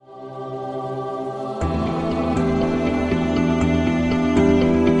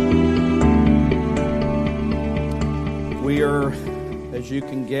you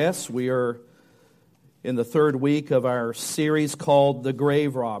can guess, we are in the third week of our series called The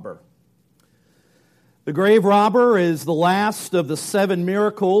Grave Robber. The grave robber is the last of the 7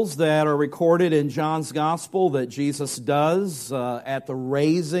 miracles that are recorded in John's Gospel that Jesus does at the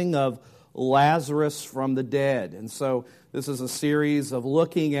raising of Lazarus from the dead. And so this is a series of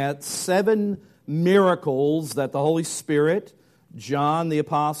looking at 7 miracles that the Holy Spirit, John the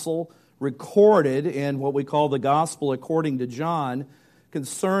Apostle, recorded in what we call the Gospel according to John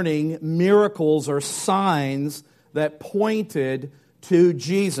concerning miracles or signs that pointed to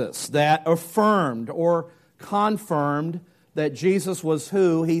Jesus, that affirmed or confirmed that Jesus was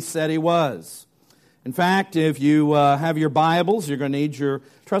who he said he was. In fact, if you have your Bibles, you're going to need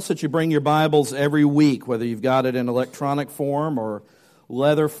trust that you bring your Bibles every week, whether you've got it in electronic form or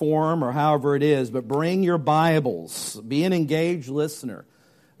leather form or however it is, but bring your Bibles. Be an engaged listener.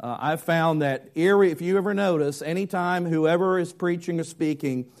 I've found that if you ever notice, anytime whoever is preaching or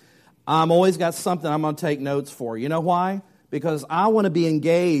speaking, I'm always got something I'm going to take notes for. You know why? Because I want to be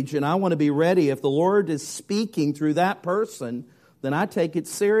engaged and I want to be ready. If the Lord is speaking through that person, then I take it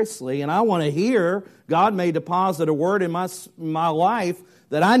seriously. And I want to hear God may deposit a word in my life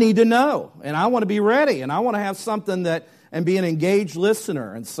that I need to know. And I want to be ready. And I want to have something and be an engaged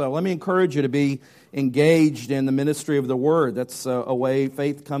listener. And so let me encourage you to be engaged in the ministry of the Word. That's a way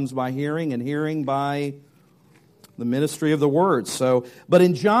faith comes by hearing, and hearing by the ministry of the Word. But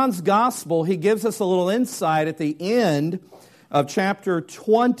in John's Gospel, he gives us a little insight at the end of chapter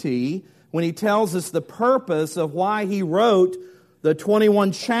 20 when he tells us the purpose of why he wrote the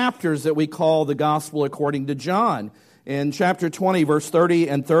 21 chapters that we call the Gospel according to John. In chapter 20, verse 30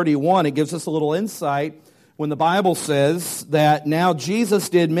 and 31, it gives us a little insight when the Bible says that now Jesus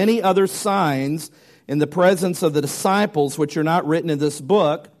did many other signs in the presence of the disciples, which are not written in this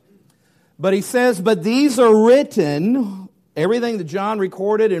book. But he says, but these are written, everything that John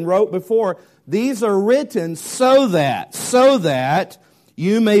recorded and wrote before, these are written so that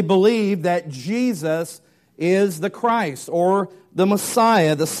you may believe that Jesus is the Christ, or the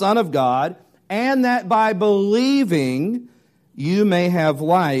Messiah, the Son of God, and that by believing you may have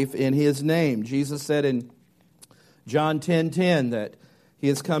life in His name. Jesus said in John 10:10 that He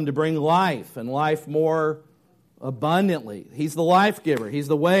has come to bring life, and life more abundantly. He's the life giver. He's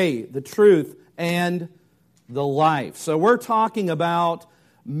the way, the truth, and the life. So we're talking about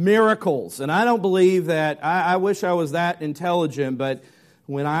miracles. And I don't believe that, I wish I was that intelligent, but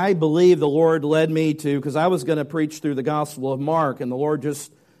when I believe the Lord led me to, because I was going to preach through the Gospel of Mark, and the Lord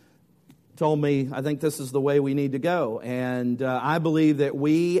just told me, I think this is the way we need to go. And I believe that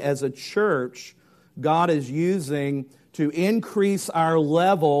we as a church, God is using to increase our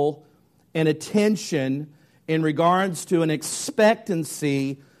level and attention in regards to an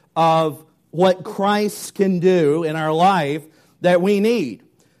expectancy of what Christ can do in our life that we need.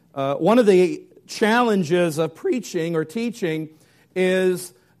 One of the challenges of preaching or teaching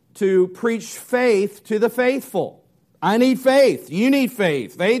is to preach faith to the faithful. I need faith. You need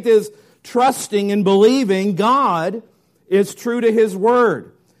faith. Faith is trusting and believing God is true to His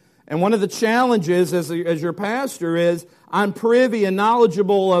Word. And one of the challenges as your pastor is I'm privy and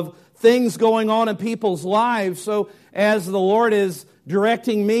knowledgeable of things going on in people's lives. So as the Lord is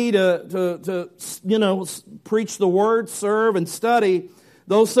directing me to preach the Word, serve, and study,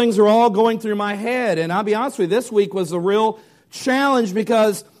 those things are all going through my head. And I'll be honest with you, this week was a real challenge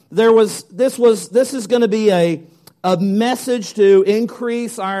because this is going to be a message to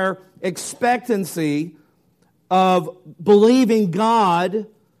increase our expectancy of believing God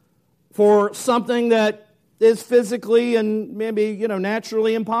for something that is physically and maybe,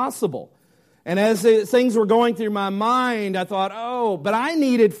 naturally impossible. And as things were going through my mind, I thought, but I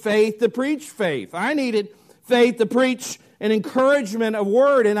needed faith to preach faith. I needed faith to preach an encouragement of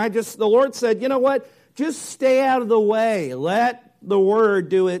word. And the Lord said, you know what? Just stay out of the way. Let the Word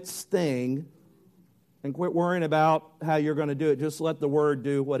do its thing and quit worrying about how you're going to do it. Just let the Word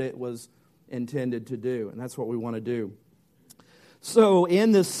do what it was intended to do. And that's what we want to do. So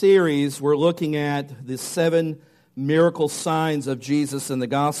in this series, we're looking at the 7 miracle signs of Jesus in the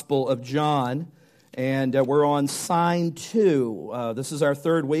Gospel of John. And we're on sign 2. This is our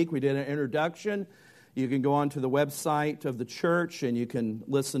third week. We did an introduction. You can go onto the website of the church and you can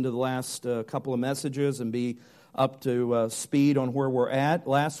listen to the last couple of messages and be up to speed on where we're at.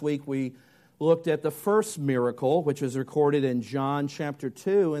 Last week we looked at the first miracle, which is recorded in John chapter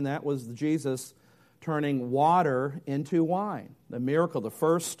 2, and that was Jesus turning water into wine. The miracle, the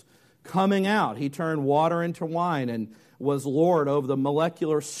first coming out. He turned water into wine and was Lord over the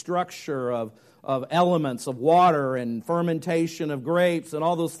molecular structure of elements of water and fermentation of grapes and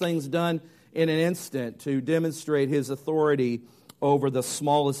all those things done in an instant to demonstrate His authority over the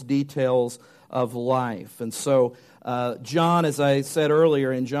smallest details of life. And so John, as I said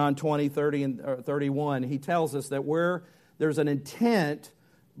earlier, in John 20, 30, and 31, he tells us that there's an intent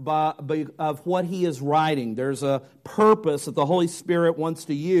of what he is writing. There's a purpose that the Holy Spirit wants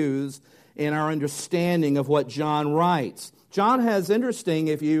to use in our understanding of what John writes. John has interesting,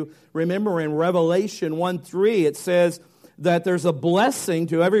 if you remember in Revelation 1:3, it says that there's a blessing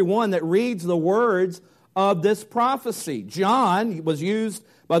to everyone that reads the words of this prophecy. John was used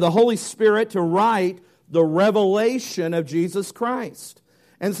by the Holy Spirit to write the revelation of Jesus Christ.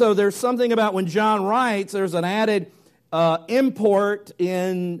 And so there's something about when John writes, there's an added import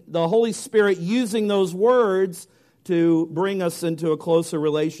in the Holy Spirit using those words to bring us into a closer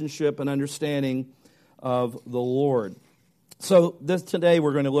relationship and understanding of the Lord. So today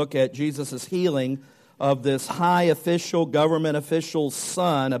we're going to look at Jesus' healing of this high official, government official's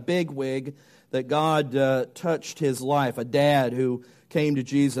son, a bigwig, that God touched his life, a dad who came to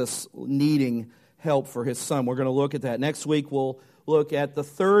Jesus needing help for his son. We're going to look at that. Next week we'll look at the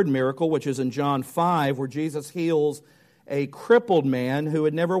third miracle, which is in John 5, where Jesus heals a crippled man who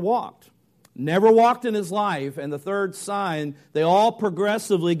had never walked in his life. And the third sign, they all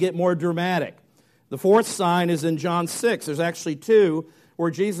progressively get more dramatic. The fourth sign is in John 6. There's actually two,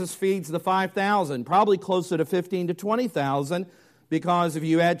 where Jesus feeds the 5,000, probably closer to 15 to 20,000, because if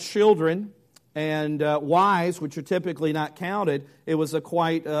you add children and wives, which are typically not counted, it was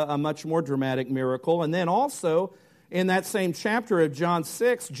quite a much more dramatic miracle. And then also, in that same chapter of John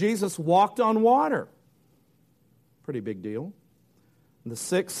 6, Jesus walked on water. Pretty big deal. The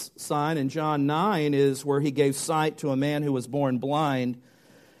sixth sign in John 9 is where he gave sight to a man who was born blind.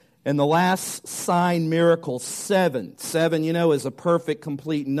 And the last sign miracle, 7. 7, is a perfect,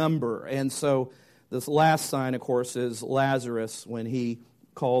 complete number. And so this last sign, of course, is Lazarus, when he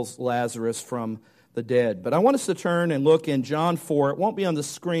calls Lazarus from the dead. But I want us to turn and look in John 4. It won't be on the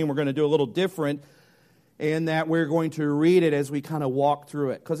screen. We're going to do a little different in that we're going to read it as we kind of walk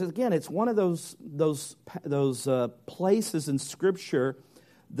through it. Because, again, it's one of those places in Scripture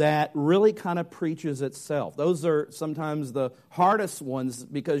that really kind of preaches itself. Those are sometimes the hardest ones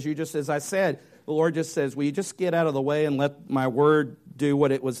because you just, as I said, the Lord just says, will you just get out of the way and let my word do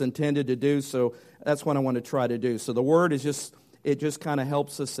what it was intended to do? So that's what I want to try to do. So the word is just kind of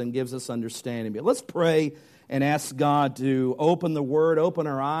helps us and gives us understanding. But let's pray and ask God to open the word, open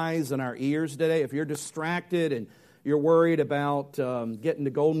our eyes and our ears today. If you're distracted and you're worried about getting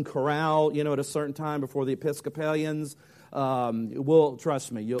to Golden Corral, at a certain time before the Episcopalians,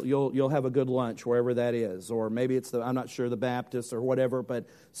 trust me, you'll have a good lunch wherever that is, or maybe it's I'm not sure, the Baptist or whatever. But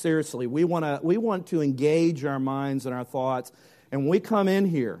seriously, we want to engage our minds and our thoughts. And when we come in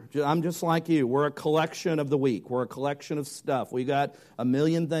here, I'm just like you. We're a collection of the week. We're a collection of stuff. We got a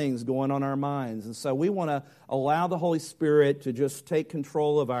million things going on our minds, and so we want to allow the Holy Spirit to just take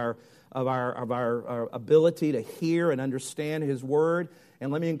control of our ability to hear and understand His Word.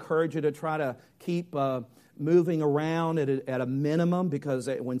 And let me encourage you to try to keep moving around at a minimum, because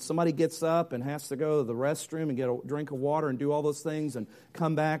when somebody gets up and has to go to the restroom and get a drink of water and do all those things and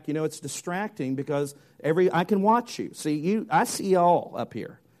come back, it's distracting because I can watch you. I see you all up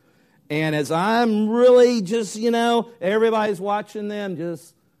here. And as I'm really just, everybody's watching them,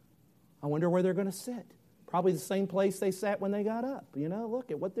 I wonder where they're going to sit. Probably the same place they sat when they got up. Look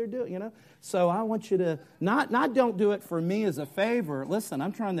at what they're doing, So I want you to, not don't do it for me as a favor. Listen,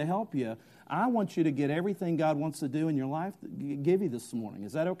 I'm trying to help you. I want you to get everything God wants to do in your life to give you this morning.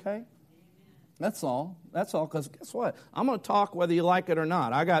 Is that okay? That's all. That's all, because guess what? I'm going to talk whether you like it or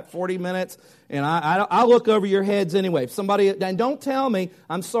not. I got 40 minutes, and I'll look over your heads anyway. And don't tell me,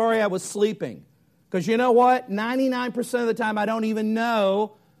 I'm sorry I was sleeping. Because you know what? 99% of the time I don't even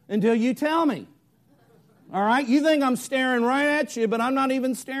know until you tell me. All right? You think I'm staring right at you, but I'm not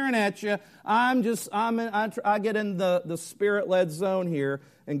even staring at you. I get in the Spirit-led zone here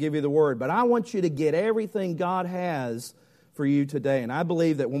and give you the Word. But I want you to get everything God has for you today. And I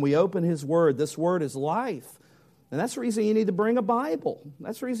believe that when we open His Word, this Word is life. And that's the reason you need to bring a Bible.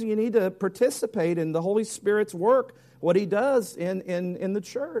 That's the reason you need to participate in the Holy Spirit's work, what He does in the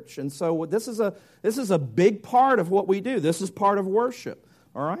church. And so this is a big part of what we do. This is part of worship.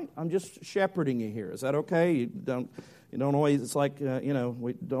 All right? I'm just shepherding you here. Is that okay? You don't always, it's like, we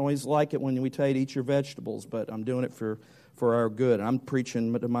don't always like it when we tell you to eat your vegetables, but I'm doing it for our good. I'm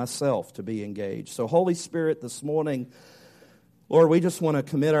preaching to myself to be engaged. So Holy Spirit, this morning, Lord, we just want to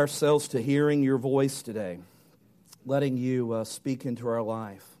commit ourselves to hearing your voice today, letting you speak into our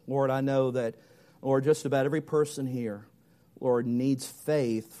life. Lord, I know that, Lord, just about every person here, Lord, needs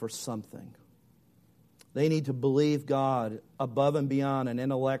faith for something. They need to believe God above and beyond an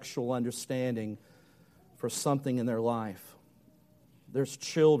intellectual understanding for something in their life. there's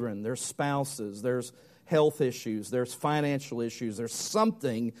children, there's spouses, there's health issues, there's financial issues, there's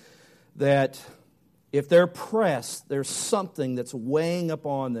something that if they're pressed, there's something that's weighing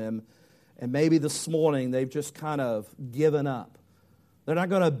upon them, and maybe this morning they've just kind of given up. They're not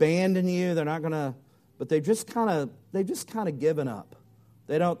going to abandon you, but they've just kind of given up.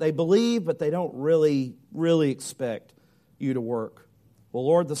 They believe, but they don't really expect you to work. Well,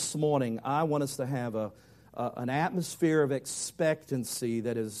 Lord, this morning I want us to have an atmosphere of expectancy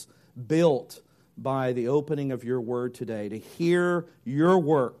that is built by the opening of your word today, to hear your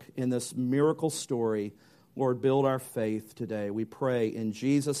work in this miracle story. Lord, build our faith today. We pray in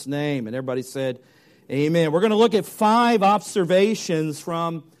Jesus' name. And everybody said, amen. We're going to look at 5 observations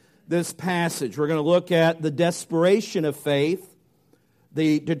from this passage. We're going to look at the desperation of faith,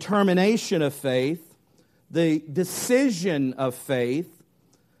 the determination of faith, the decision of faith,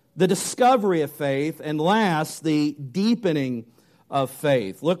 the discovery of faith, and last, the deepening of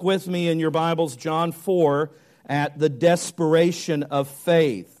faith. Look with me in your Bibles, John 4, at the desperation of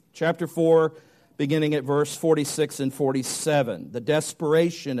faith. Chapter 4, beginning at verse 46 and 47. The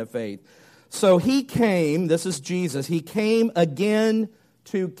desperation of faith. So he came, this is Jesus, he came again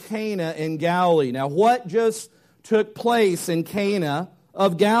to Cana in Galilee. Now what just took place in Cana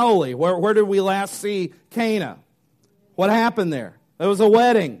of Galilee? Where did we last see Cana? What happened there? There was a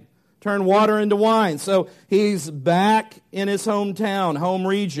wedding. Turned water into wine. So he's back in his hometown, home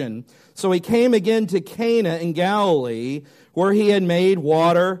region. So he came again to Cana in Galilee, where he had made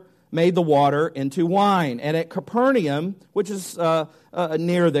the water into wine. And at Capernaum, which is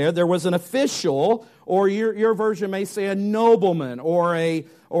near there was an official, or your version may say a nobleman,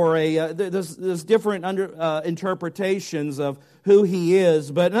 there's different interpretations of who he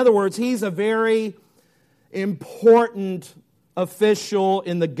is. But in other words, he's a very important official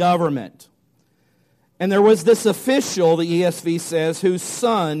in the government. And there was this official, the ESV says, whose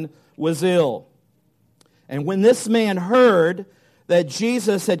son was ill. And when this man heard that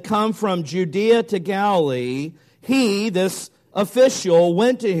Jesus had come from Judea to Galilee, he, this official,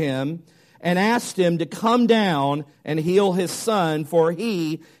 went to him and asked him to come down and heal his son, for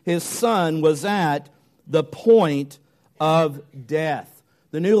his son, was at the point of death.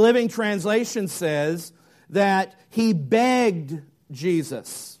 The New Living Translation says that he begged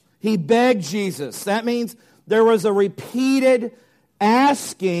Jesus. He begged Jesus. That means there was a repeated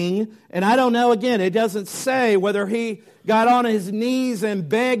asking, and I don't know, again, it doesn't say whether he got on his knees and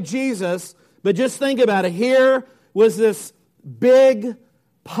begged Jesus, but just think about it. Here was this big,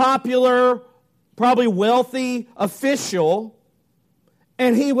 popular, probably wealthy official,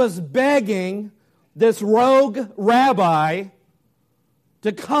 and he was begging this rogue rabbi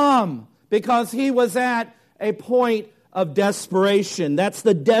to come because he was at a point of desperation. That's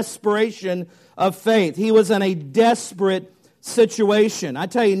the desperation of faith. He was in a desperate situation. I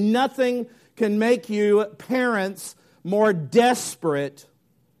tell you, nothing can make you parents more desperate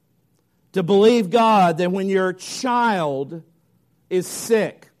to believe God than when your child is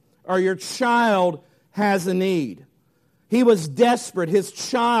sick or your child has a need. He was desperate, his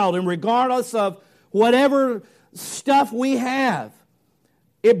child, and regardless of whatever stuff we have,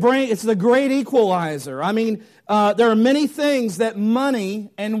 it's the great equalizer. I mean, there are many things that money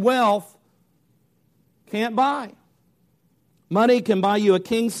and wealth can't buy. Money can buy you a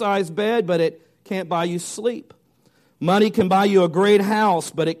king-size bed, but it can't buy you sleep. Money can buy you a great house,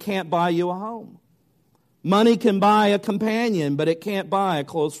 but it can't buy you a home. Money can buy a companion, but it can't buy a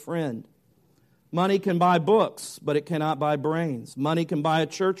close friend. Money can buy books, but it cannot buy brains. Money can buy a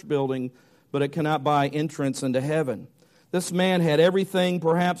church building, but it cannot buy entrance into heaven. This man had everything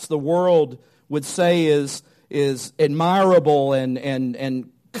perhaps the world would say is admirable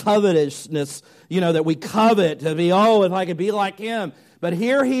and covetousness, that we covet to be, if I could be like him. But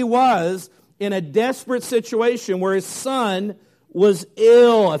here he was in a desperate situation where his son was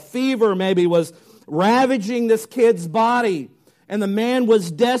ill. A fever maybe was ravaging this kid's body. And the man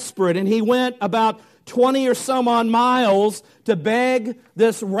was desperate, and he went about 20 or some odd miles to beg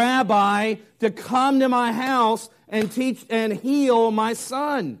this rabbi to come to my house and teach and heal my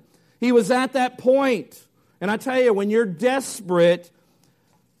son. He was at that point. And I tell you, when you're desperate,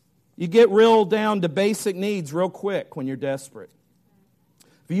 you get real down to basic needs real quick when you're desperate.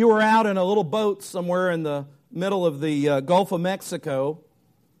 If you were out in a little boat somewhere in the middle of the Gulf of Mexico,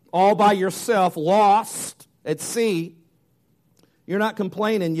 all by yourself, lost at sea, you're not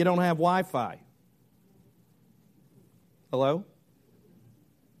complaining you don't have Wi-Fi. Hello?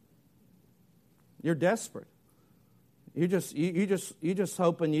 You're desperate. You just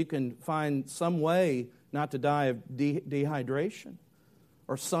hoping you can find some way not to die of dehydration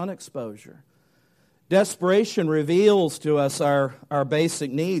or sun exposure. Desperation reveals to us our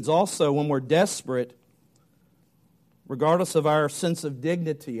basic needs. Also, when we're desperate, regardless of our sense of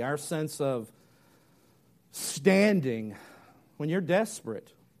dignity, our sense of standing, when you're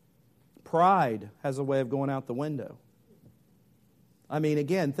desperate, pride has a way of going out the window. I mean,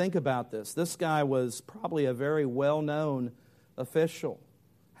 again, think about this. This guy was probably a very well-known official.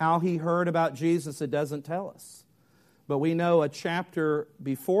 How he heard about Jesus, it doesn't tell us. But we know a chapter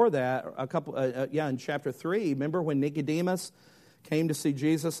before that, in chapter 3, remember when Nicodemus came to see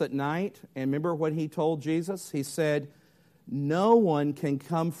Jesus at night? And remember what he told Jesus? He said, no one can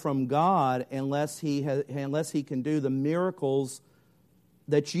come from God unless he can do the miracles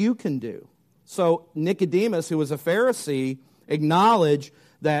that you can do. So Nicodemus, who was a Pharisee, acknowledged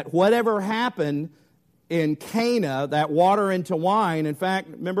that whatever happened in Cana, that water into wine, in fact,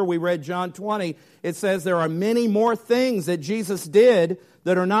 remember we read John 20, it says there are many more things that Jesus did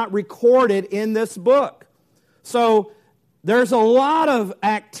that are not recorded in this book. So there's a lot of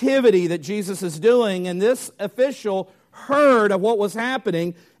activity that Jesus is doing, and this official heard of what was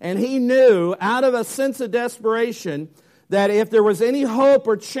happening, and he knew out of a sense of desperation that if there was any hope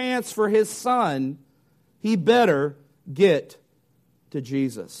or chance for his son, he better get to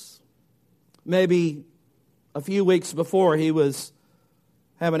Jesus. Maybe a few weeks before, he was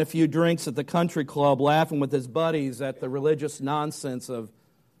having a few drinks at the country club, laughing with his buddies at the religious nonsense of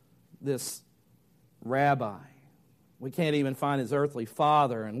this rabbi. We can't even find his earthly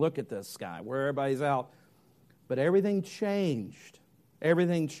father, and look at this guy, where everybody's out. But everything changed.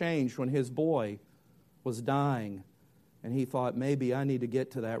 Everything changed when his boy was dying. And he thought, maybe I need to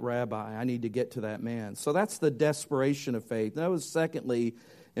get to that rabbi. I need to get to that man. So that's the desperation of faith. Notice, secondly,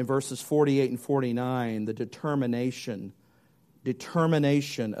 in verses 48 and 49, the determination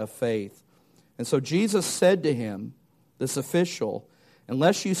of faith. And so Jesus said to him, this official,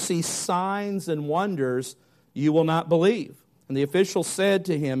 unless you see signs and wonders, you will not believe. And the official said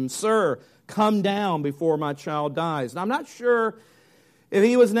to him, sir, come down before my child dies. Now, I'm not sure if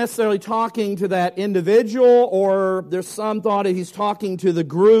he was necessarily talking to that individual, or there's some thought that he's talking to the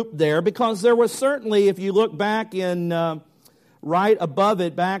group there, because there was certainly, if you look back in right above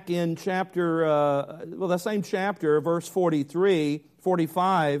it, back in chapter, the same chapter, verse 43,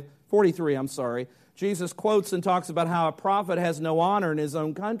 Jesus quotes and talks about how a prophet has no honor in his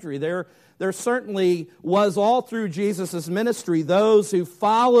own country. There certainly was, all through Jesus' ministry, those who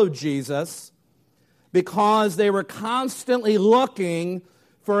followed Jesus because they were constantly looking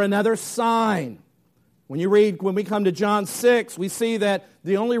for another sign. When we come to John 6, we see that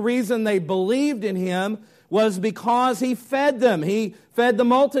the only reason they believed in him was because he fed them. He fed the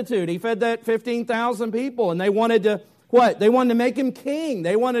multitude. He fed that 15,000 people, and they wanted to, what? They wanted to make him king.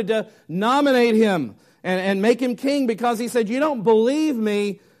 They wanted to nominate him and make him king, because he said, you don't believe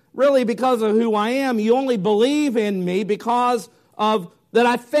me really because of who I am. You only believe in me because of that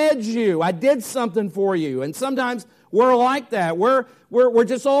I fed you. I did something for you. And sometimes we're like that. We're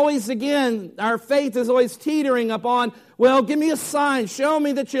just always, again, our faith is always teetering upon, well, give me a sign. Show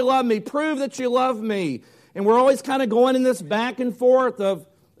me that you love me. Prove that you love me. And we're always kind of going in this back and forth of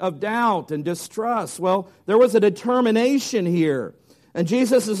doubt and distrust. Well, there was a determination here. And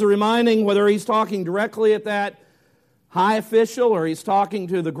Jesus is reminding, whether he's talking directly at that high official or he's talking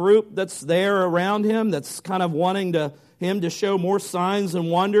to the group that's there around him, that's kind of wanting him to show more signs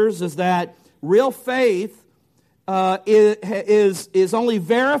and wonders, is that real faith is only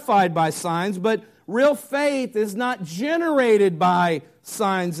verified by signs, but real faith is not generated by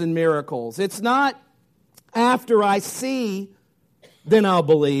signs and miracles. It's not after I see, then I'll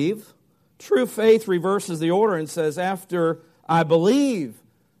believe. True faith reverses the order and says, after I believe,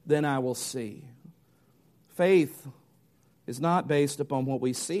 then I will see. Faith is not based upon what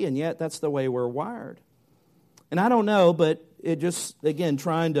we see, and yet that's the way we're wired. And I don't know, but it just, again,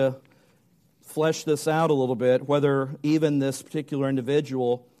 trying to flesh this out a little bit, whether even this particular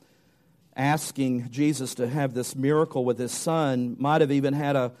individual asking Jesus to have this miracle with his son might have even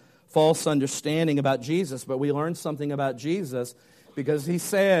had a false understanding about Jesus, but we learned something about Jesus because he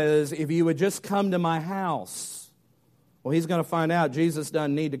says, if you would just come to my house. Well, he's going to find out Jesus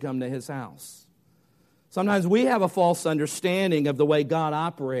doesn't need to come to his house. Sometimes we have a false understanding of the way God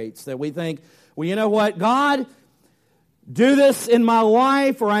operates, that we think, well, you know what, God, do this in my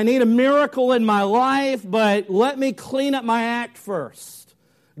life, or I need a miracle in my life, but let me clean up my act first.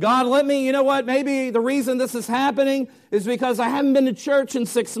 God, let me, you know what, maybe the reason this is happening is because I haven't been to church in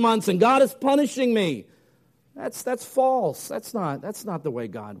 6 months and God is punishing me. That's false. That's not the way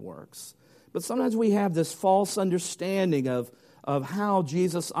God works. But sometimes we have this false understanding of how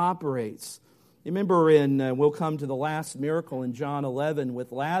Jesus operates. You remember we'll come to the last miracle in John 11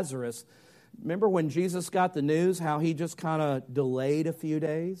 with Lazarus. Remember when Jesus got the news, how he just kind of delayed a few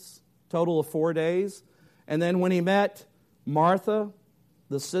days? Total of 4 days. And then when he met Martha,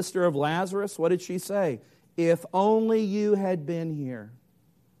 the sister of Lazarus, what did she say? If only you had been here.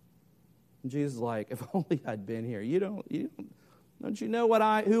 And Jesus is like, if only I'd been here. Don't you know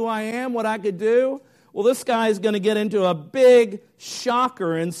who I am, what I could do? Well, this guy is going to get into a big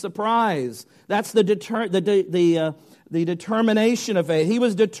shocker and surprise. That's the determination of faith. He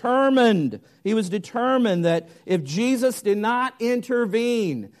was determined. He was determined that if Jesus did not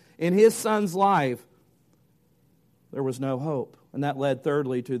intervene in his son's life, there was no hope. And that led,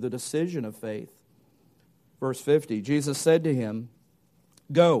 thirdly, to the decision of faith. Verse 50, Jesus said to him,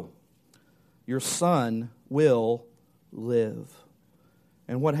 "Go, your son will live."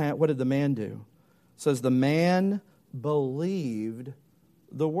 And what did the man do? It says the man believed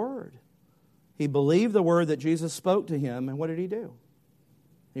the word. He believed the word that Jesus spoke to him, and what did he do?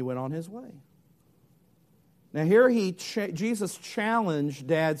 He went on his way. Now here Jesus challenged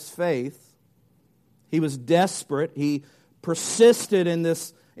Dad's faith. He was desperate. He persisted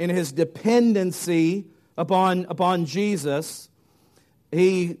in his dependency upon Jesus.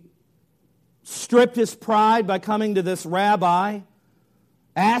 He stripped his pride by coming to this rabbi,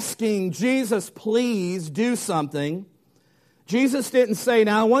 asking Jesus, please do something. Jesus didn't say,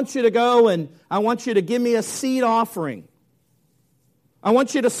 now I want you to go and I want you to give me a seed offering. I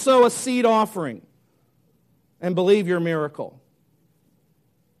want you to sow a seed offering and believe your miracle.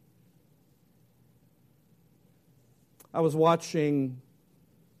 I was watching,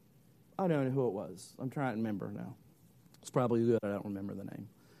 I don't know who it was. I'm trying to remember now. It's probably good I don't remember the name.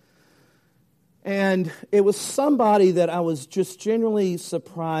 And it was somebody that I was just genuinely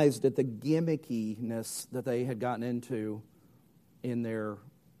surprised at the gimmickiness that they had gotten into in their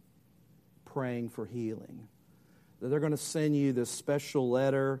praying for healing. That they're going to send you this special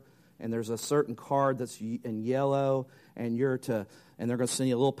letter, and there's a certain card that's in yellow, and they're going to send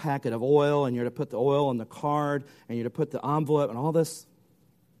you a little packet of oil, and you're to put the oil on the card, and you're to put the envelope and all this.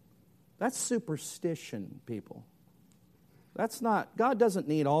 That's superstition, people. That's not, God doesn't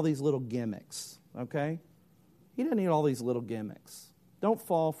need all these little gimmicks, okay? He doesn't need all these little gimmicks. Don't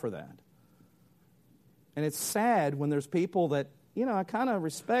fall for that. And it's sad when there's people that, I kind of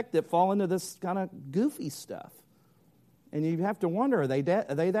respect that fall into this kind of goofy stuff. And you have to wonder, are they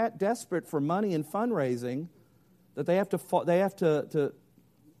that desperate for money and fundraising that they have to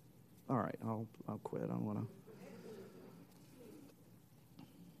all right, I'll quit. I don't want to.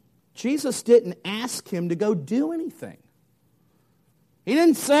 Jesus didn't ask him to go do anything. He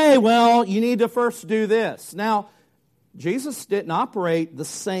didn't say, well, you need to first do this. Now, Jesus didn't operate the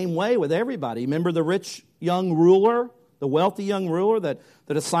same way with everybody. Remember the rich young ruler, the wealthy young ruler that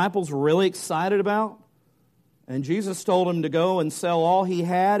the disciples were really excited about? And Jesus told him to go and sell all he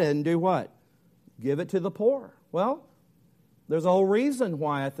had and do what? Give it to the poor. Well, there's a whole reason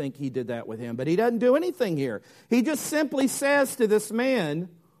why I think he did that with him, but he doesn't do anything here. He just simply says to this man,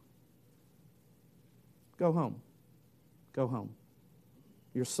 go home. Go home.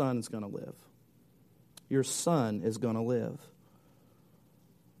 Your son is going to live. Your son is going to live.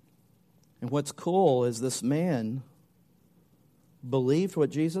 And what's cool is this man believed what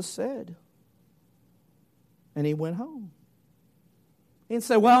Jesus said. And he went home. He didn't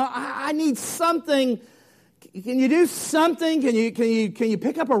say, well, I need something. Can you do something? Can you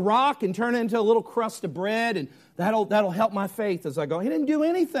pick up a rock and turn it into a little crust of bread, and that'll help my faith as I go? He didn't do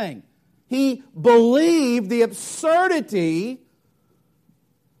anything. He believed the absurdity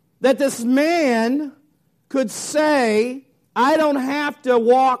that this man could say, I don't have to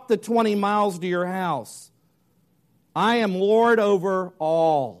walk the 20 miles to your house. I am Lord over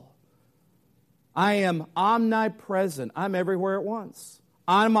all. I am omnipresent. I'm everywhere at once.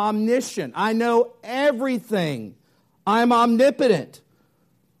 I'm omniscient. I know everything. I'm omnipotent.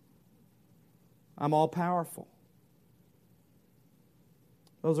 I'm all-powerful.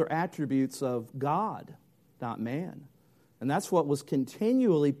 Those are attributes of God, not man. And that's what was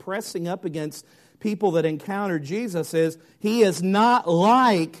continually pressing up against people that encountered Jesus, is he is not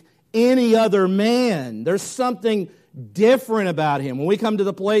like any other man. There's something different about him. When we come to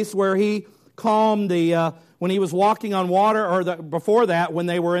the place where he calmed when he was walking on water, or before that, when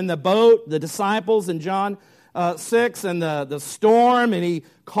they were in the boat, the disciples in John 6, and the storm, and he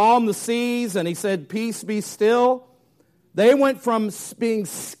calmed the seas, and he said, peace be still. They went from being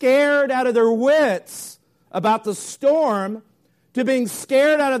scared out of their wits about the storm to being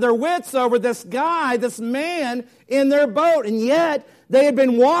scared out of their wits over this guy, this man in their boat. And yet, they had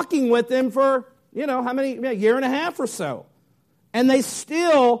been walking with him for, a year and a half or so. And they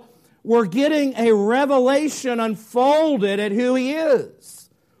still were getting a revelation unfolded at who he is.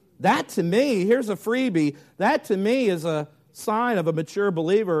 That to me, here's a freebie, that to me is a sign of a mature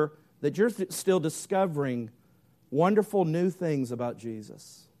believer that you're still discovering wonderful new things about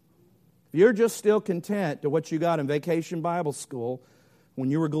Jesus. If you're just still content to what you got in Vacation Bible School when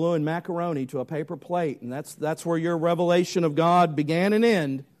you were gluing macaroni to a paper plate, and that's where your revelation of God began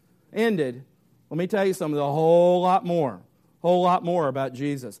and ended, let me tell you something, a whole lot more about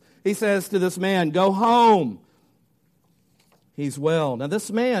Jesus. He says to this man, go home. He's well. Now this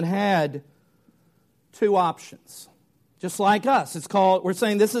man had two options. Just like us. We're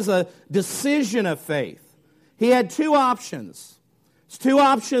saying this is a decision of faith. He had two options. His two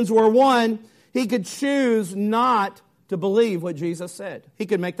options were, one, he could choose not to believe what Jesus said. He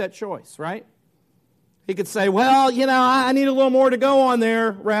could make that choice, right? He could say, well, I need a little more to go on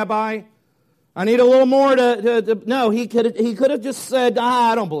there, Rabbi. I need a little more to No, he could have just said,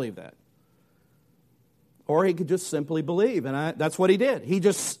 I don't believe that. Or he could just simply believe, and that's what he did. He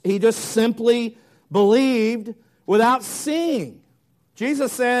just simply believed without seeing.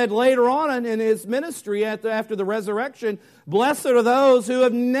 Jesus said later on in his ministry after the resurrection, blessed are those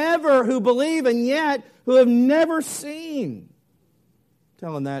who believe and yet who have never seen.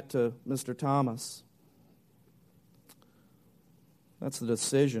 Telling that to Mr. Thomas. That's the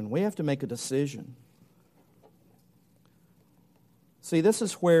decision. We have to make a decision. See, this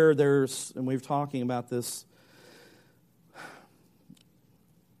is where and we've talking about this,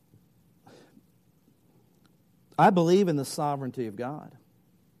 I believe in the sovereignty of God.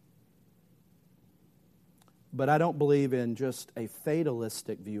 But I don't believe in just a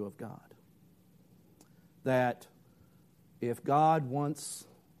fatalistic view of God. That if God wants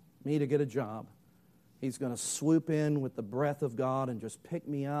me to get a job, He's going to swoop in with the breath of God and just pick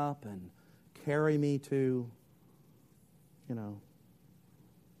me up and carry me to,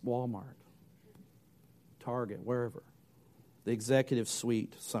 Walmart, Target, wherever. The executive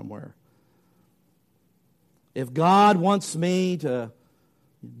suite somewhere. If God wants me to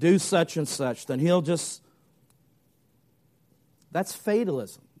do such and such, then He'll just... That's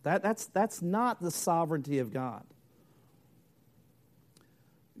fatalism. That's not the sovereignty of God.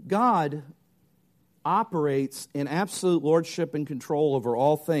 God operates in absolute lordship and control over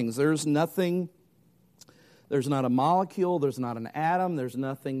all things. There's not a molecule, there's not an atom, there's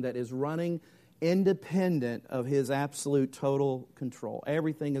nothing that is running independent of His absolute total control.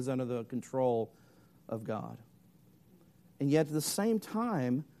 Everything is under the control of God. And yet at the same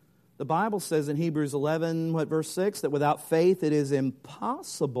time, the Bible says in Hebrews 11, verse 6, that without faith it is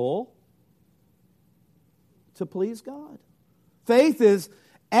impossible to please God. Faith is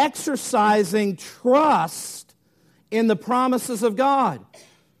exercising trust in the promises of God.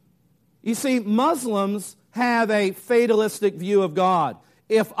 You see, Muslims have a fatalistic view of God.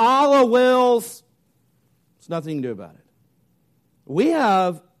 If Allah wills, there's nothing you can do about it. We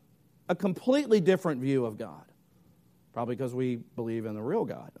have a completely different view of God. Probably because we believe in the real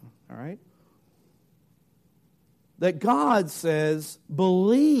God, all right? That God says,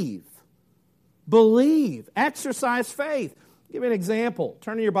 believe, exercise faith. I'll give you an example.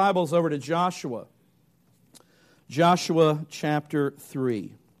 Turn your Bibles over to Joshua. Joshua chapter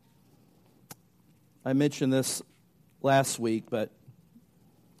 3. I mentioned this last week, but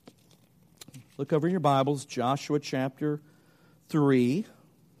look over your Bibles, Joshua chapter 3.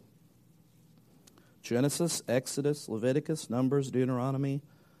 Genesis, Exodus, Leviticus, Numbers, Deuteronomy,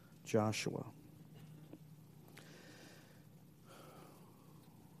 Joshua.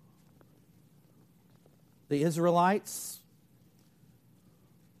 The Israelites,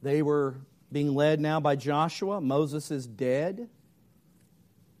 they were being led now by Joshua. Moses is dead.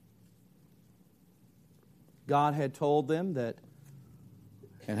 God had told them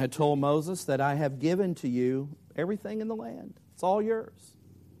and had told Moses that I have given to you everything in the land. It's all yours.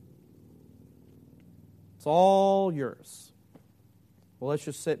 It's all yours. Well, let's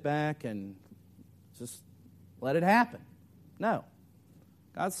just sit back and just let it happen. No.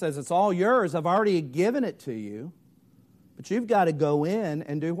 God says it's all yours. I've already given it to you. But you've got to go in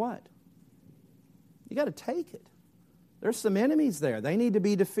and do what? You've got to take it. There's some enemies there. They need to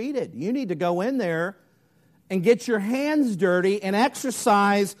be defeated. You need to go in there and get your hands dirty and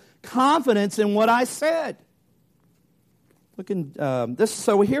exercise confidence in what I said.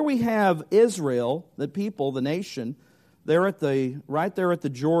 So here we have Israel, the people, the nation. They're right there at the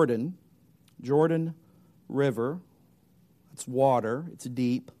Jordan River. It's water. It's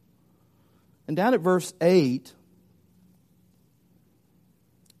deep. And down at verse 8,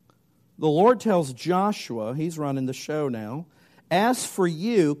 the Lord tells Joshua, he's running the show now, as for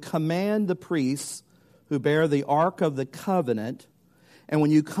you, command the priests who bear the ark of the covenant, and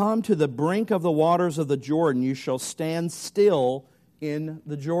when you come to the brink of the waters of the Jordan, you shall stand still in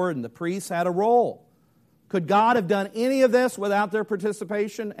the Jordan. The priests had a role. Could God have done any of this without their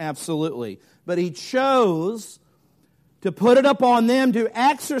participation? Absolutely. But He chose to put it upon them to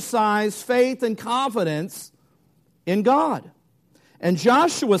exercise faith and confidence in God. And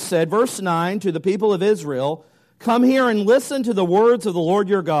Joshua said, verse 9, to the people of Israel, "Come here and listen to the words of the Lord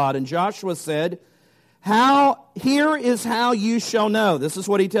your God." And Joshua said, "Here is how you shall know." This is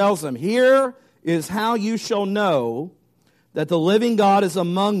what he tells them. "Here is how you shall know that the living God is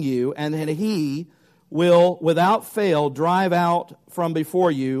among you, and that He will without fail drive out from before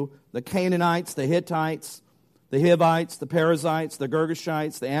you the Canaanites, the Hittites, the Hivites, the Perizzites, the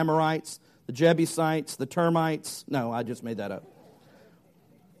Girgashites, the Amorites, the Jebusites, the termites." No, I just made that up.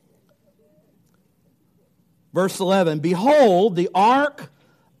 Verse 11, "Behold, the ark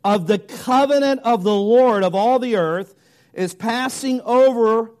of the covenant of the Lord of all the earth is passing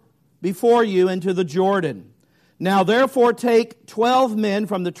over before you into the Jordan. Now therefore take 12 men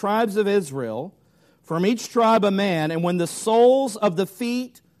from the tribes of Israel, from each tribe a man, and when the soles of the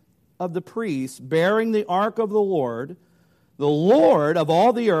feet of the priests bearing the ark of the Lord of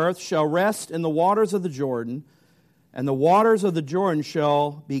all the earth shall rest in the waters of the Jordan, and the waters of the Jordan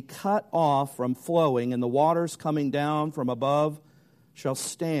shall be cut off from flowing, and the waters coming down from above shall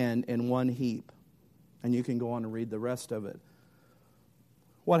stand in one heap." And you can go on and read the rest of it.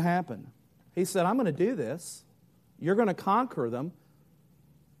 What happened? He said, "I'm going to do this. You're going to conquer them,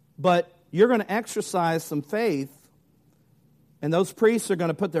 but you're going to exercise some faith, and those priests are going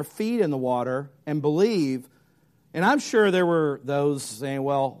to put their feet in the water and believe." And I'm sure there were those saying,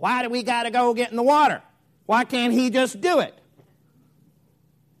 "Well, why do we got to go get in the water? Why can't He just do it?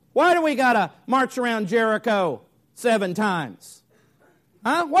 Why do we got to march around Jericho 7 times?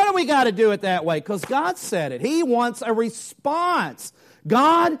 Huh? Why do we got to do it that way?" Because God said it. He wants a response.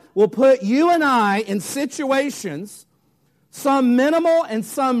 God will put you and I in situations, some minimal and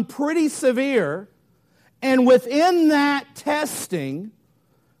some pretty severe, and within that testing,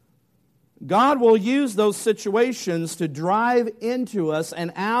 God will use those situations to drive into us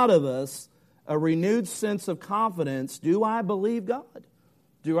and out of us a renewed sense of confidence. Do I believe God?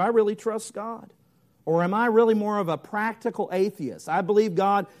 Do I really trust God? Or am I really more of a practical atheist? I believe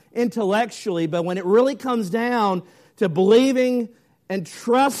God intellectually, but when it really comes down to believing and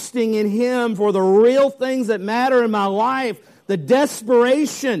trusting in Him for the real things that matter in my life, the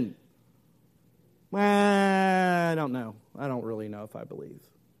desperation, I don't know. I don't really know if I believe.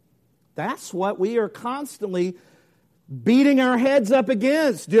 That's what we are constantly beating our heads up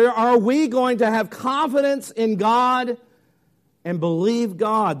against. Are we going to have confidence in God and believe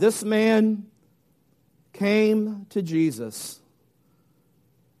God? This man came to Jesus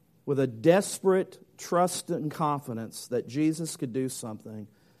with a desperate trust and confidence that Jesus could do something.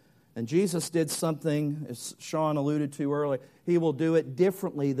 And Jesus did something, as Sean alluded to earlier. He will do it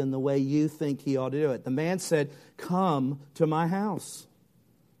differently than the way you think He ought to do it. The man said, "Come to my house."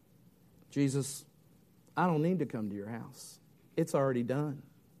 Jesus, I don't need to come to your house. It's already done.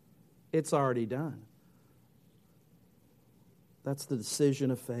 It's already done. That's the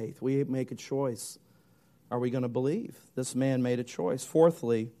decision of faith. We make a choice. Are we going to believe? This man made a choice.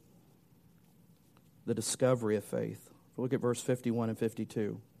 Fourthly, the discovery of faith. Look at verse 51 and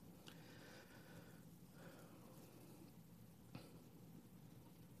 52.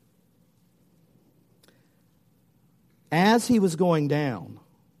 As he was going down,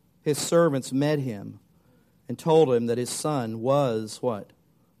 his servants met him and told him that his son was what?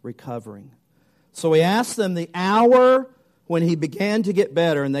 Recovering. So he asked them the hour when he began to get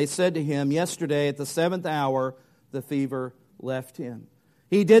better, and they said to him, "Yesterday at the 7th hour, the fever left him."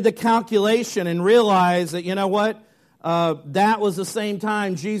 He did the calculation and realized that, you know what? That was the same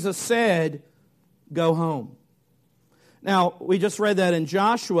time Jesus said, "Go home." Now, we just read that in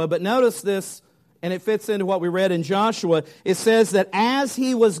Joshua, but notice this, and it fits into what we read in Joshua. It says that as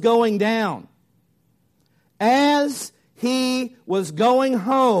he was going down, as he was going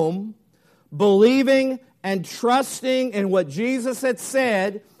home, believing and trusting in what Jesus had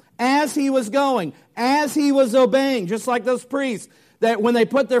said, as he was going, as he was obeying, just like those priests, that when they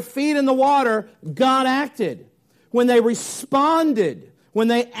put their feet in the water, God acted. When they responded, when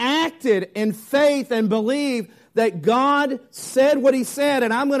they acted in faith and believed that God said what He said,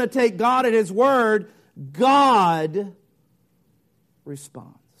 and I'm going to take God at His word, God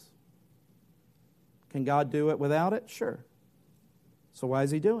responds. Can God do it without it? Sure. So why is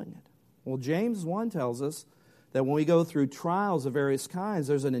He doing it? Well, James 1 tells us that when we go through trials of various kinds,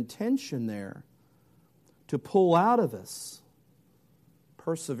 there's an intention there to pull out of us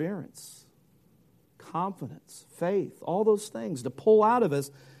perseverance, confidence, faith, all those things, to pull out of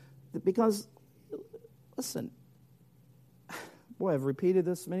us. Because, listen, Boy, I've repeated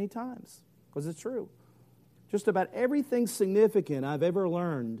this many times because it's true. Just about everything significant I've ever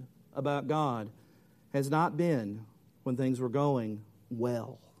learned about God has not been when things were going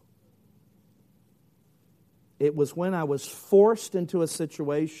well. It was when I was forced into a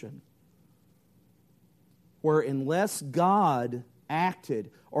situation where unless God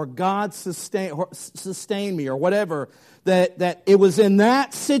acted or God sustained me or whatever, that it was in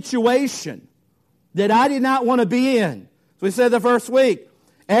that situation that I did not want to be in. So we said the first week,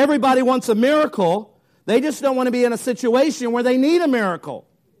 everybody wants a miracle. They just don't want to be in a situation where they need a miracle.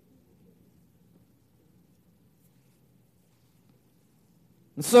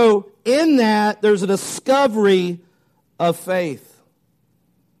 And so in that, there's a discovery of faith.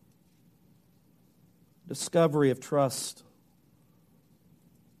 Discovery of trust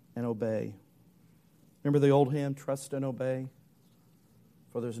and obey. Remember the old hymn, Trust and Obey?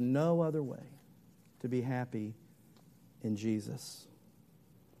 For there's no other way to be happy in Jesus.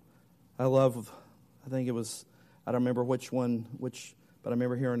 I don't remember which one, but I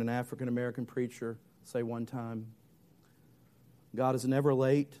remember hearing an African-American preacher say one time, God is never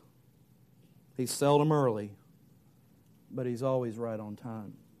late, He's seldom early, but He's always right on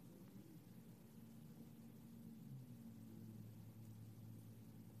time.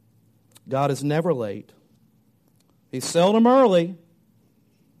 God is never late. He's seldom early,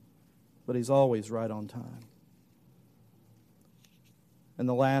 but He's always right on time. And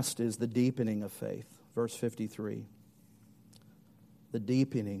the last is the deepening of faith. Verse 53. The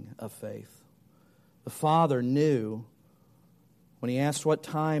deepening of faith. The Father knew, when He asked what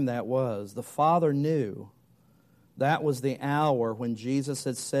time that was, the Father knew that was the hour when Jesus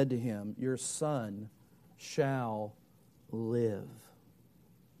had said to Him, your son shall live.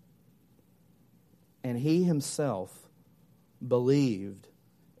 And He Himself believed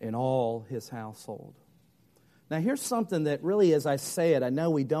in all His household. Now here's something that really, as I say it, I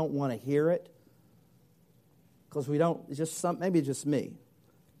know we don't want to hear it. Because we don't, maybe it's just me.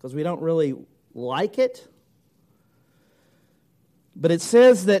 Because we don't really like it. But it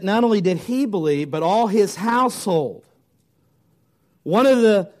says that not only did He believe, but all His household. One of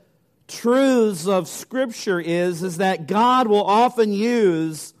the truths of Scripture is that God will often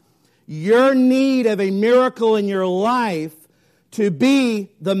use your need of a miracle in your life to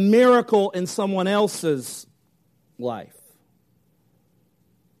be the miracle in someone else's life.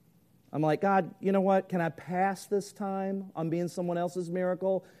 I'm like, God, you know what? Can I pass this time on being someone else's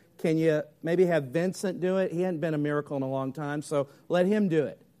miracle? Can you maybe have Vincent do it? He hadn't been a miracle in a long time, so let him do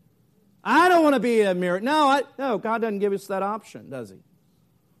it. I don't want to be a miracle. No, God doesn't give us that option, does He?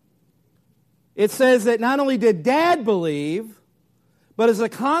 It says that not only did Dad believe, but as a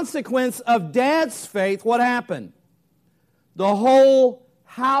consequence of Dad's faith, what happened? The whole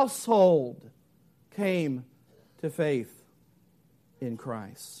household came to faith in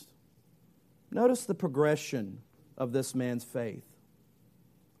Christ. Notice the progression of this man's faith.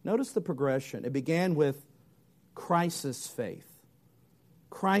 Notice the progression. It began with crisis faith.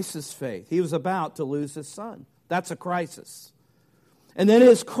 Crisis faith. He was about to lose his son. That's a crisis. And then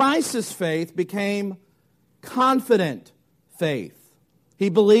his crisis faith became confident faith. He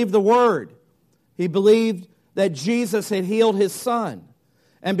believed the Word. He believed that Jesus had healed his son.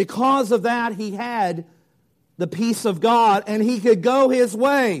 And because of that, he had the peace of God, and he could go his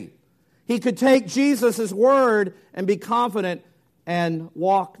way. He could take Jesus' word and be confident and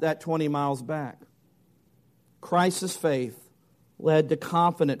walk that 20 miles back. Christ's faith led to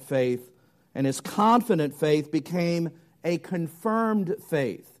confident faith, and his confident faith became a confirmed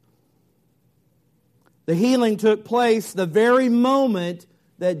faith. The healing took place the very moment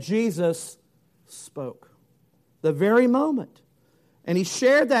that Jesus spoke. The very moment. And he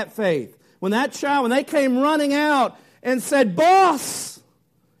shared that faith. When they came running out and said, "Boss,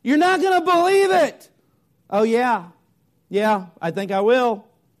 you're not going to believe it." Oh, yeah, I think I will.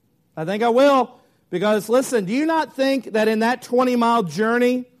 Because, listen, do you not think that in that 20-mile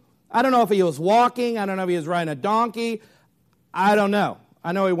journey, I don't know if he was walking, I don't know if he was riding a donkey, I don't know.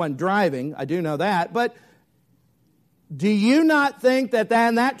 I know he wasn't driving, I do know that. But do you not think that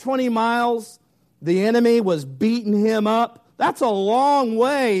in that 20 miles, the enemy was beating him up? That's a long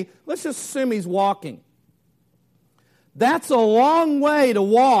way. Let's just assume he's walking. That's a long way to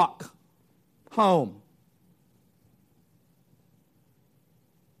walk home.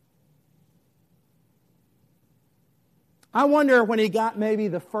 I wonder when he got maybe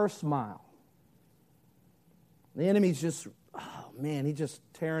the first mile. The enemy's just, he's just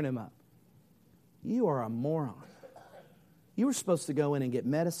tearing him up. You are a moron. You were supposed to go in and get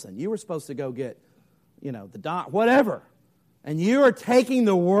medicine. You were supposed to go get, the doc, whatever. And you are taking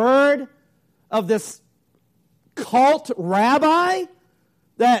the word of this cult rabbi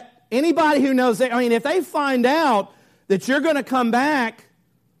that anybody who knows, if they find out that you're going to come back,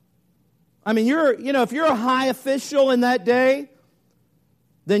 if you're a high official in that day,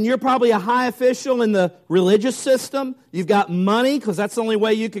 then you're probably a high official in the religious system. You've got money, because that's the only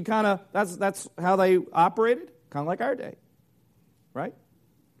way you could that's how they operated, kind of like our day, right?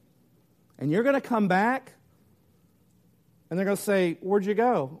 And you're going to come back, and they're going to say, where'd you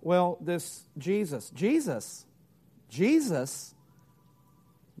go? Well, this Jesus,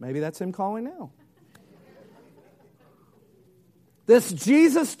 maybe that's him calling now. This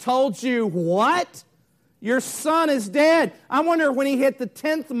Jesus told you what? Your son is dead. I wonder when he hit the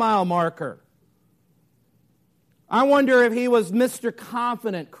 10th mile marker. I wonder if he was Mr.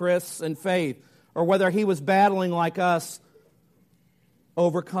 Confident, Chris, in faith, or whether he was battling like us,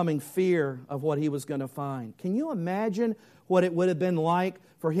 overcoming fear of what he was going to find. Can you imagine what it would have been like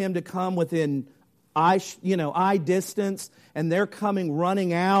for him to come within eye distance, and they're coming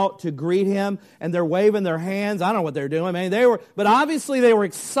running out to greet him, and they're waving their hands? I don't know what they're doing. But obviously they were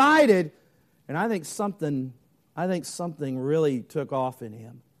excited. And I think something really took off in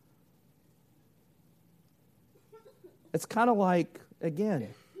him. It's kind of like, again,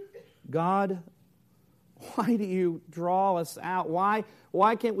 God, why do you draw us out?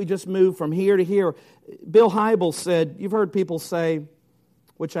 Why can't we just move from here to here? Bill Hybels said, you've heard people say,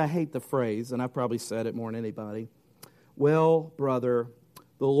 which I hate the phrase, and I've probably said it more than anybody, well, brother,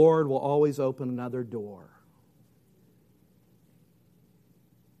 the Lord will always open another door.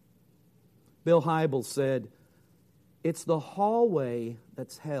 Bill Hybels said, it's the hallway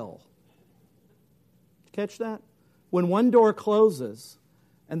that's hell. Catch that? When one door closes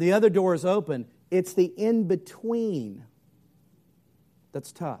and the other door is open, it's the in-between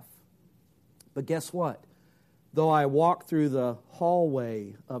that's tough. But guess what? Though I walk through the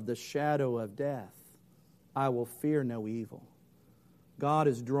hallway of the shadow of death, I will fear no evil. God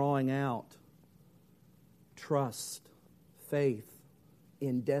is drawing out trust, faith,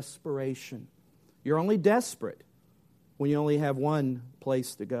 in desperation. You're only desperate when you only have one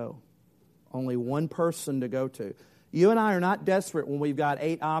place to go, only one person to go to. You and I are not desperate when we've got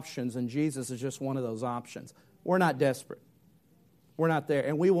 8 options and Jesus is just one of those options. We're not desperate. We're not there.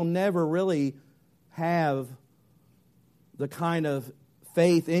 And we will never really have the kind of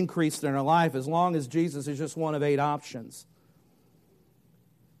faith increased in our life as long as Jesus is just one of 8 options.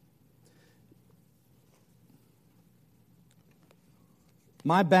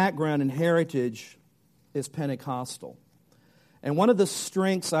 My background and heritage is Pentecostal. And one of the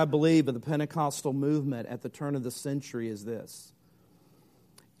strengths, I believe, of the Pentecostal movement at the turn of the century is this,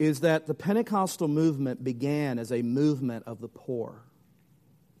 is that the Pentecostal movement began as a movement of the poor.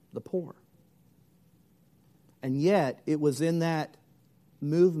 The poor. And yet, it was in that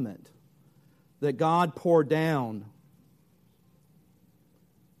movement that God poured down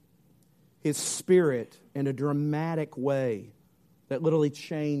His Spirit in a dramatic way that literally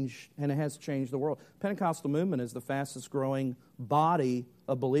changed, and it has changed the world. Pentecostal movement is the fastest growing body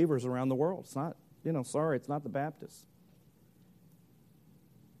of believers around the world. It's not, it's not the Baptists.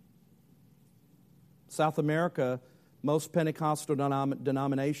 South America, most Pentecostal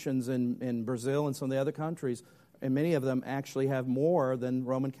denominations in Brazil and some of the other countries, and many of them actually have more than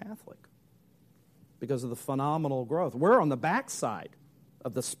Roman Catholic because of the phenomenal growth. We're on the backside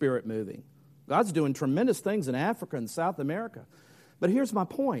of the Spirit moving. God's doing tremendous things in Africa and South America. But here's my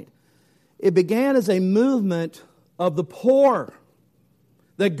point. It began as a movement of the poor,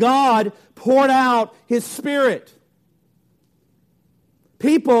 that God poured out His Spirit.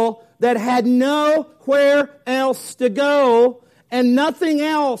 People that had nowhere else to go and nothing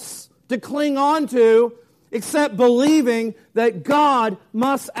else to cling on to except believing that God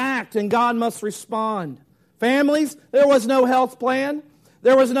must act and God must respond. Families, there was no health plan.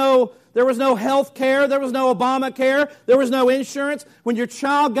 There was no health care. There was no Obamacare. There was no insurance. When your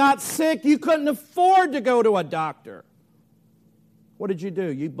child got sick, you couldn't afford to go to a doctor. What did you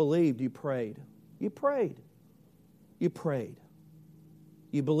do? You believed. You prayed. You prayed. You prayed.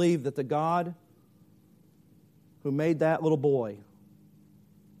 You believed that the God who made that little boy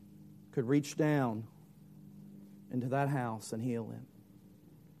could reach down into that house and heal him.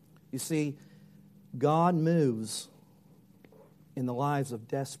 You see, God moves in the lives of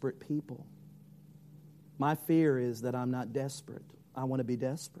desperate people. My fear is that I'm not desperate. I want to be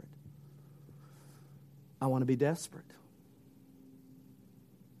desperate. I want to be desperate.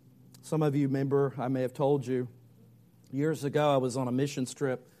 Some of you remember, I may have told you, years ago I was on a missions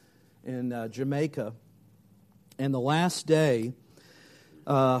trip in Jamaica, and the last day,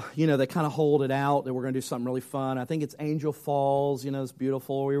 they kind of hold it out that we're going to do something really fun. I think it's Angel Falls, it's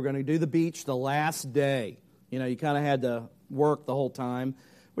beautiful. We were going to do the beach the last day. You know, you kind of had to work the whole time,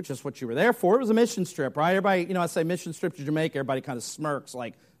 which is what you were there for. It was a mission trip, right? Everybody, you know, I say mission trip to Jamaica, everybody kind of smirks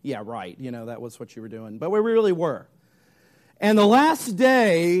like, yeah, right. You know, that was what you were doing. But we really were. And the last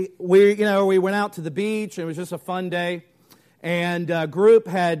day, we went out to the beach. It was just a fun day. And a group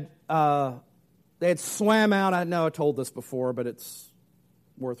they had swam out. I know I told this before, but it's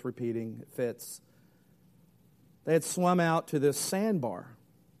worth repeating. It fits. They had swum out to this sandbar.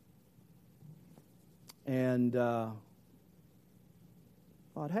 And thought,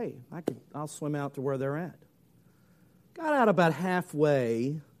 hey, I'll swim out to where they're at. Got out about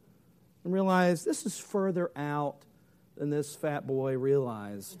halfway and realized this is further out than this fat boy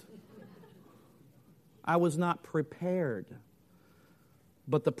realized. I was not prepared.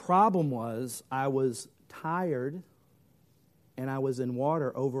 But the problem was I was tired and I was in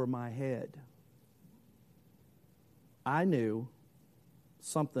water over my head. I knew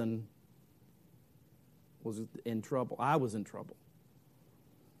something was in trouble. I was in trouble.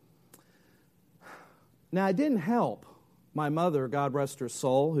 Now, it didn't help. My mother, God rest her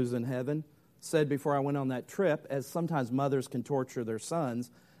soul, who's in heaven, said before I went on that trip, as sometimes mothers can torture their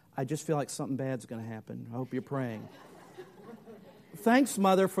sons, I just feel like something bad's going to happen. I hope you're praying. Thanks,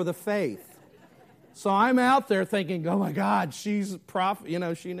 Mother, for the faith. So I'm out there thinking, oh my God, she's a prophet. You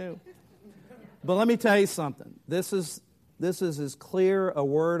know, she knew. But let me tell you something. This is as clear a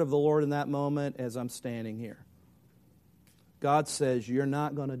word of the Lord in that moment as I'm standing here. God says, you're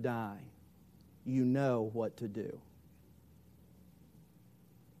not going to die. You know what to do.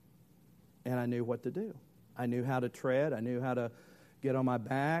 And I knew what to do. I knew how to tread. I knew how to get on my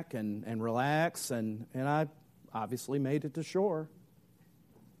back and relax. And I obviously made it to shore.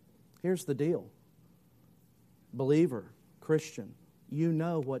 Here's the deal. Believer, Christian, you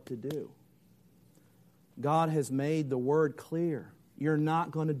know what to do. God has made the Word clear. You're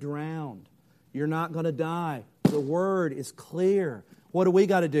not going to drown. You're not going to die. The Word is clear. What do we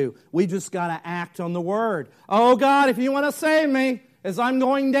got to do? We just got to act on the Word. Oh, God, if you want to save me as I'm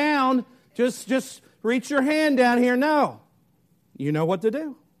going down, just reach your hand down here. No. You know what to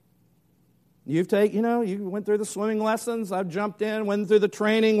do. You went through the swimming lessons. I've jumped in, went through the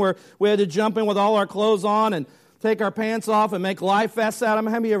training where we had to jump in with all our clothes on and take our pants off and make life vests out of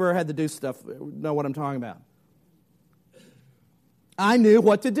them. Have you ever had to do stuff, know what I'm talking about? I knew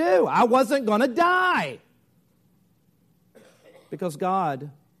what to do. I wasn't going to die. Because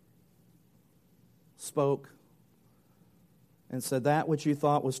God spoke and said that which you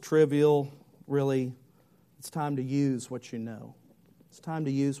thought was trivial, really, it's time to use what you know. It's time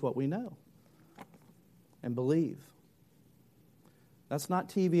to use what we know and believe. That's not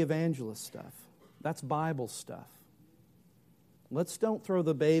TV evangelist stuff. That's Bible stuff. Let's don't throw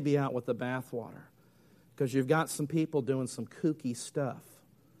the baby out with the bathwater because you've got some people doing some kooky stuff.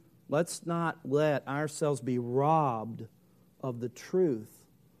 Let's not let ourselves be robbed of the truth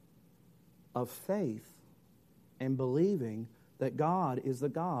of faith and believing that God is the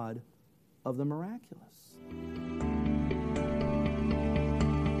God of the miraculous.